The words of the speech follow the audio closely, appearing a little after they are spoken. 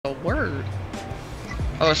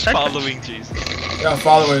Oh, following Jesus. Yeah,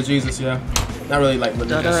 follower of Jesus. Yeah, not really like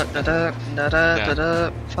religious. To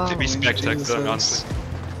be spectacular, though, honestly.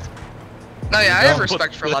 No, yeah, I have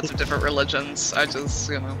respect for lots of different religions. I just,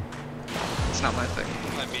 you know, it's not my thing.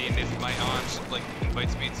 I mean, if my aunt like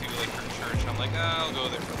invites me to like her church, I'm like, ah, I'll go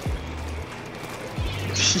there for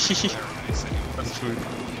That's food.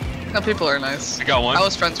 No, people are nice. I got one. I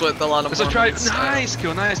was friends with a lot of Mormons. Nice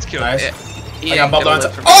kill, nice kill. Nice. Yeah, I got bubble on.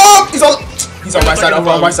 Oh, he's on right side. Over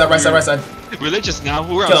on right side. Right side. Religious now.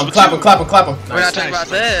 We're Kill him. Clap him. Nice. We're not talking about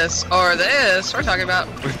this or this. We're talking about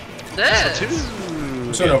this.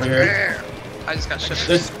 Shoot over here. I just got shit.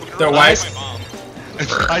 They're white.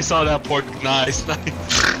 I saw that pork. Nice. I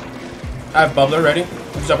have bubbler ready.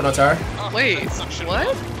 I'm jumping on tower. Wait,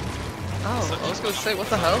 what? Oh, I was gonna say, what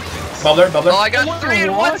the hell? Bubbler. Oh, I got 3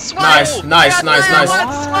 in 1 swipe! Nice.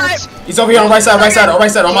 He's over here on right side, on my side, on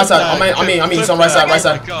me, he's on right side. Oh my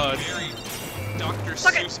god. Dr.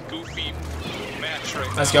 Seuss goofy match right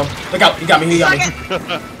now. Let's go. Look out, he got me.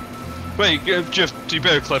 Wait, Jeff, you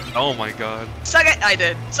better clip. Oh my god. Suck it! I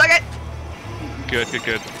did. Suck it! Good.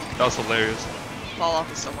 That was hilarious. Fall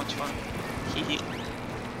off is so much fun.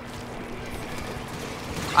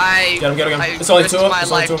 Get him. It's only two of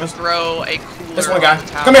us. Throw a cooler This one guy. on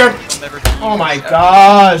the tower. Come here. Oh my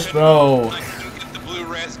gosh, bro. I can get the blue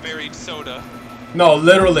raspberry soda. No,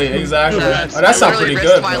 literally, exactly. Oh, that sounds pretty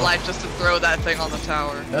good, my bro. life just to throw that thing on the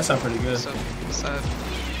tower. That sounds pretty good. So,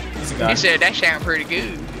 He's a guy. he said that sounded pretty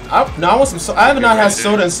good. I want some. I have not had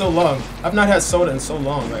soda in so long.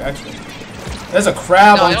 Like actually. There's a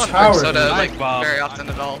crab on I don't tower. drink soda like very often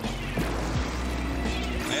at all. I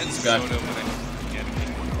had This guy. soda when I was getting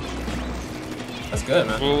That's good,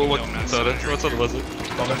 man. What soda? What soda was it?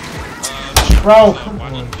 Bro, come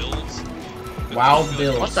on. Bills. Wild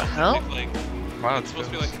Bills. What the hell? Like, Wow, it's supposed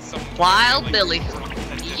to be like some Wild like, Billy.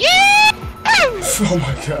 Yeah! Yeah! Oh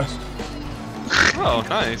my gosh. Oh,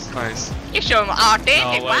 nice. You show him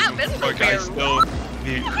authentic No, Wild Billy. poor guy still.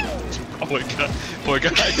 Oh my god. Poor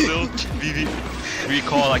guy still. We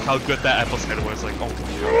recall like how good that apple cider was. Like, oh my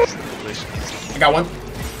god, it's delicious. I got one.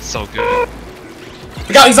 So good.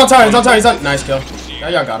 He's on tower. Nice kill. Now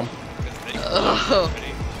y'all got him. Oh.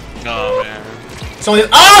 Oh man. It's only.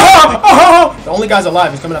 Oh! The only guy's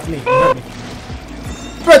alive. He's coming after me. He hurt me.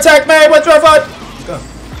 Protect me with your foot. Let's go.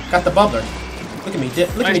 Got the bubbler. Look at me.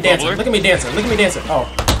 Look at me dancing. Oh.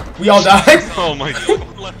 We all died. Oh my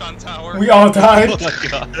god. left on tower. We all died. Oh my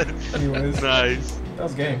god. Anyways. Nice. That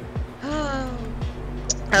was game.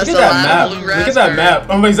 That's Look at that map. Look at that map.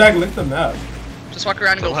 Oh, exactly. Look at the map. Just walk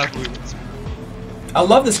around and go. I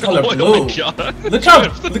love this color blue. Oh my god.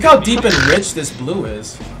 Look how deep and rich this blue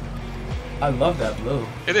is. I love that blue.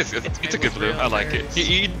 It is. It's a good blue. I like it.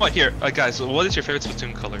 You know what? Here, guys. What is your favorite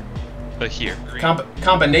Splatoon color? Here.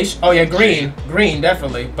 Combination. Oh yeah, green. Green,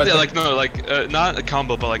 definitely. But yeah, not a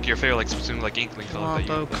combo, but like your favorite like Splatoon like inkling color. That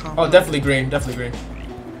you, oh, definitely green. Green.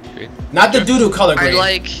 Not the doo-doo color green.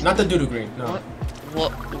 Not the doo-doo green. No.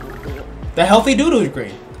 What? The healthy doo-doo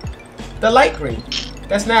green. The light green.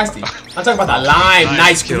 That's nasty. I'm talking about the lime,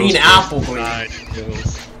 nice green apple green.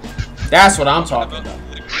 That's what I'm talking about.